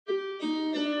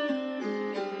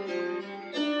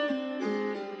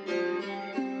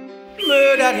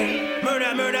murdered him.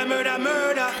 Murder, murder, murder,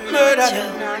 murder. Murdered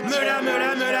him. Murder,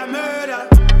 murder, murder, murder.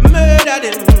 Murdered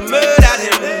him. Murdered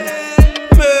him.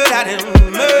 Murdered him.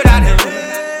 Murdered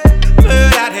him.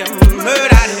 Murdered him.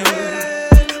 Murdered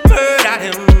him. Murdered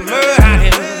him. Murdered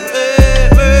him.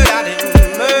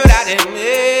 Murdered him. Murdered him.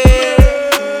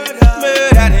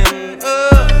 Murdered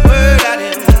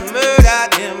him.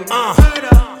 Murdered him. Murdered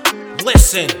him.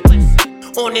 Listen.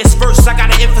 On this verse, I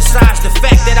gotta emphasize the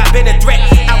fact that I've been a threat.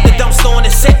 Out the dumpster on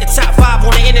the set, the top 5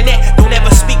 on the internet. Don't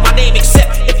ever speak my name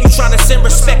except if you tryna send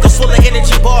respect. I'm full of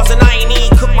energy bars and I ain't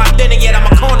even cooked my dinner yet. I'm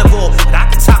a carnivore, but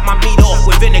I can top my meat off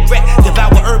with vinaigrette.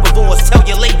 Devour herbivores, tell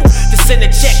your label to send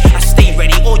a check. I stay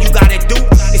ready, all you gotta do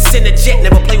is send a jet.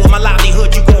 Never play with my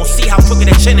livelihood, you gon' see how crooked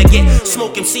a chin I get.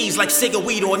 Smoke MCs like cigar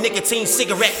weed or a nicotine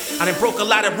cigarette. I done broke a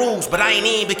lot of rules, but I ain't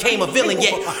even became a villain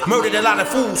yet. Murdered a lot of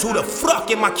fools, who the fuck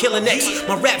am I killing next?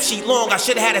 My rap sheet long, I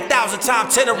should've had 1,000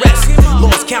 times 10 arrests.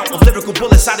 Lost count of lyrical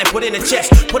bullets I done put in the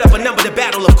chest. Put up a number to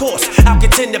battle, of course. I'll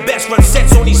contend the best. Run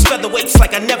sets on these featherweights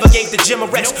like I never gave the gym a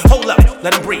rest. Hold up,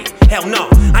 let them breathe. Hell no,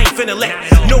 I ain't finna let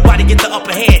nobody get the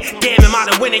upper hand. Damn, am I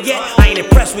the winner yet? I ain't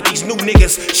impressed with these new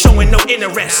niggas showing no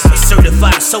interest. A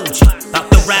certified soldier, about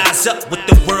to rise up with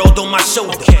the world on my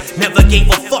shoulder. Never gave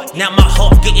a fuck, now my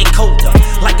heart getting colder.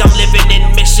 Like I'm living in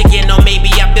Michigan, or maybe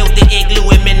I built the igloo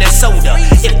in Minnesota.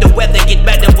 If the weather get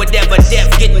better, whatever,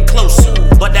 death getting closer.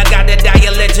 But I gotta die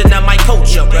a legend of my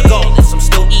culture. Regardless, I'm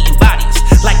still eating bodies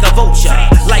like a vulture,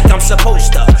 like I'm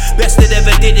supposed to. Best that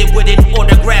ever did it with an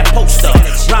autograph poster.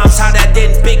 Rhymes hotter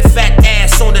than big fat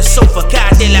ass on the sofa.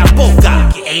 God de la boca.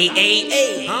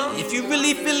 Ay. If you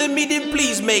really feeling me, then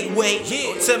please make way.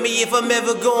 Tell me if I'm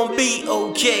ever gonna be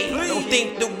okay. Don't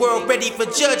think the world ready for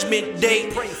judgment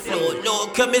day. Lord,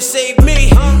 Lord, come and save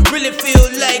me. Really feel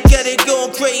like I done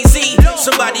gone crazy.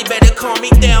 Somebody better calm me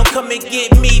down, come and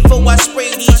get me before I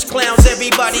spray these clowns.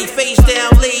 Everybody face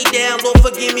down, lay down. Lord,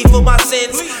 forgive me for my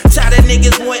sins. Tired of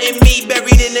niggas wanting me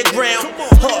buried in the ground.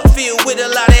 Heart filled with a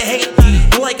lot of hate.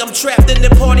 Like I'm trapped in the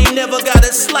party, never got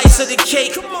a slice of the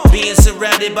cake. Being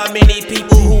surrounded by many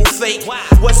people who fake.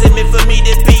 Wasn't meant for me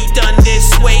to be done this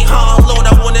way, huh? Lord,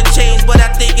 I wanna change, but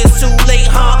I think it's too late,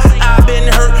 huh? I've been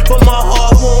hurt, but my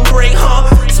heart won't break, huh?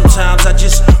 Sometimes I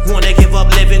just wanna give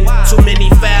up living. Too many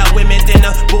foul women, then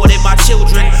aborted my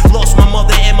children. Lost my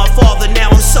mother and my father, now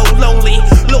I'm so lonely.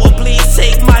 Lord, please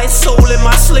take my soul in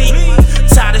my sleep.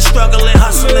 Tired of struggling,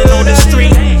 hustling on the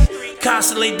street.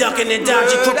 Constantly ducking and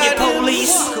dodging crooked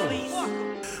police.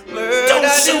 Don't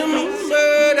shoot me.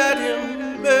 Murdered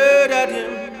him, murdered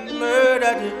him,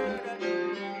 murdered him.